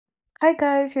Hi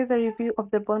guys, here's a review of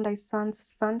the Bondi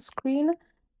sunscreen.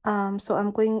 So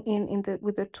I'm going in the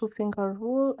with the two finger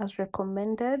rule as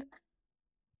recommended.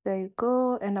 There you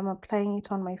go, and I'm applying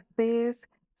it on my face.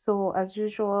 So as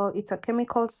usual, it's a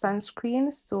chemical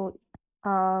sunscreen. So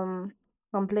I'm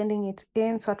blending it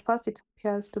in. So at first it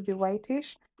appears to be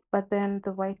whitish, but then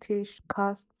the whitish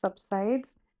cast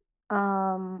subsides.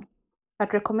 Um,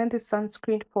 I'd recommend this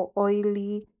sunscreen for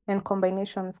oily and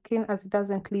combination skin as it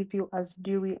doesn't leave you as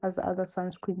dewy as other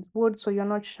sunscreens would. So you're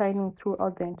not shining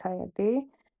throughout the entire day.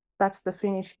 That's the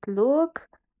finished look.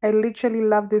 I literally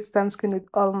love this sunscreen with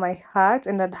all my heart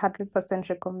and I'd 100%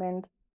 recommend.